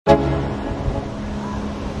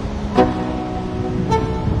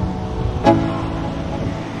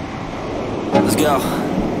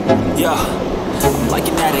Yo, I'm like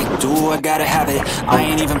an addict, do I gotta have it. I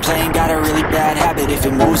ain't even playing, got a really bad habit. If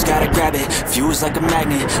it moves, gotta grab it, fuse like a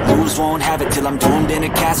magnet. Lose, won't have it till I'm doomed in a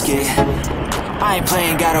casket. I ain't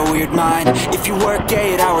playing, got a weird mind. If you work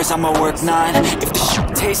 8 hours, I'ma work 9. If the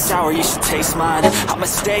shit tastes sour, you should taste mine. I'ma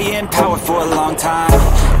stay in power for a long time.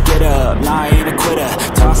 Get up, nah, I ain't a quitter.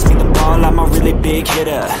 Toss me the ball, I'm a really big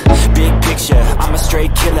hitter. Big picture, I'm a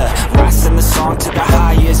straight killer. Rising the song to the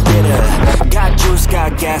highest bidder. Got juice,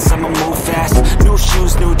 got gas, I'ma move fast. New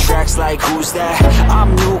shoes, new tracks, like who's that?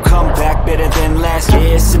 I'm new, come back, better than last.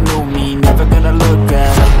 Yeah, it's a new me, never gonna look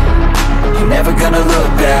back. I'm never gonna look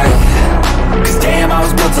back. Cause damn, I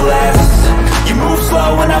was built to last. You move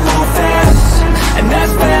slow and I move fast, and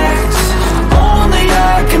that's facts. Only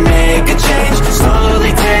I can make a change.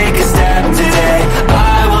 Slowly take a step today.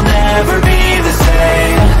 I will never be the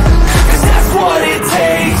same. Cause that's what it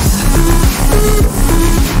takes.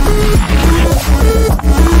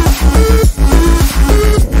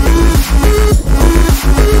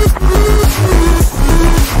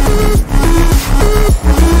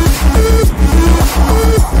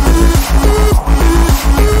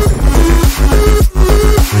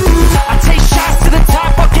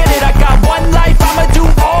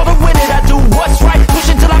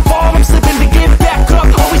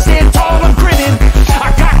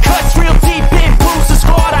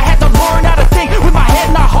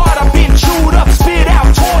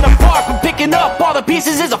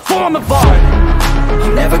 Pieces is a form of art.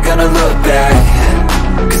 I'm never gonna look back.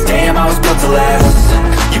 Cause damn, I was built to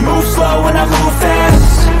last. You move slow and I move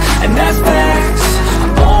fast, and that's facts.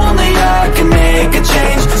 Only I can make a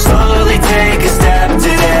change. Slowly take a step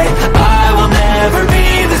today. I will never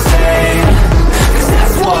be the same. Cause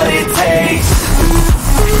that's what it takes.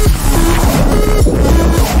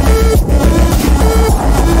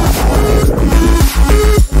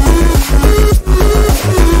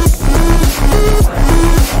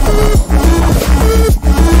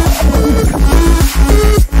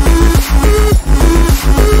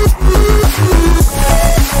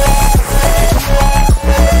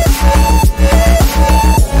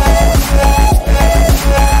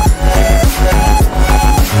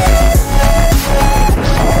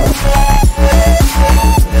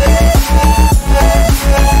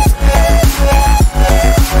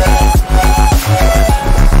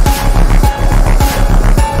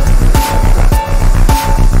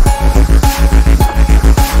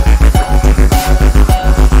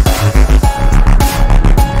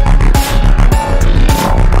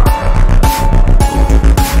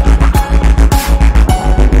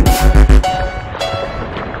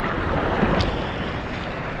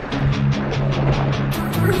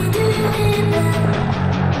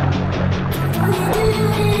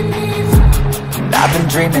 I've been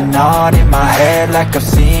dreaming on in my head like I've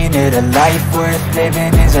seen it. A life worth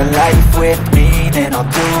living is a life with meaning. I'll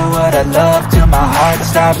do what I love till my heart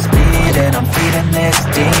stops beating. I'm feeding this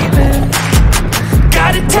demon.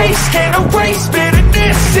 Got a taste, can't erase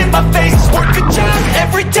bitterness in my face. Work a job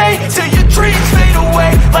every day till your dreams fade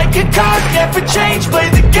away. Like a card, never change, play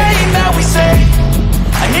the game that we say.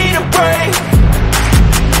 I need a break.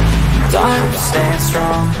 I'm staying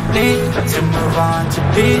strong, need to move on to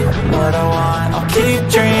be what I want. I'll keep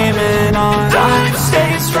dreaming on. I'm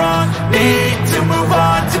staying strong, need to move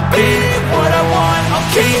on to be what I want.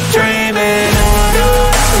 I'll keep dreaming.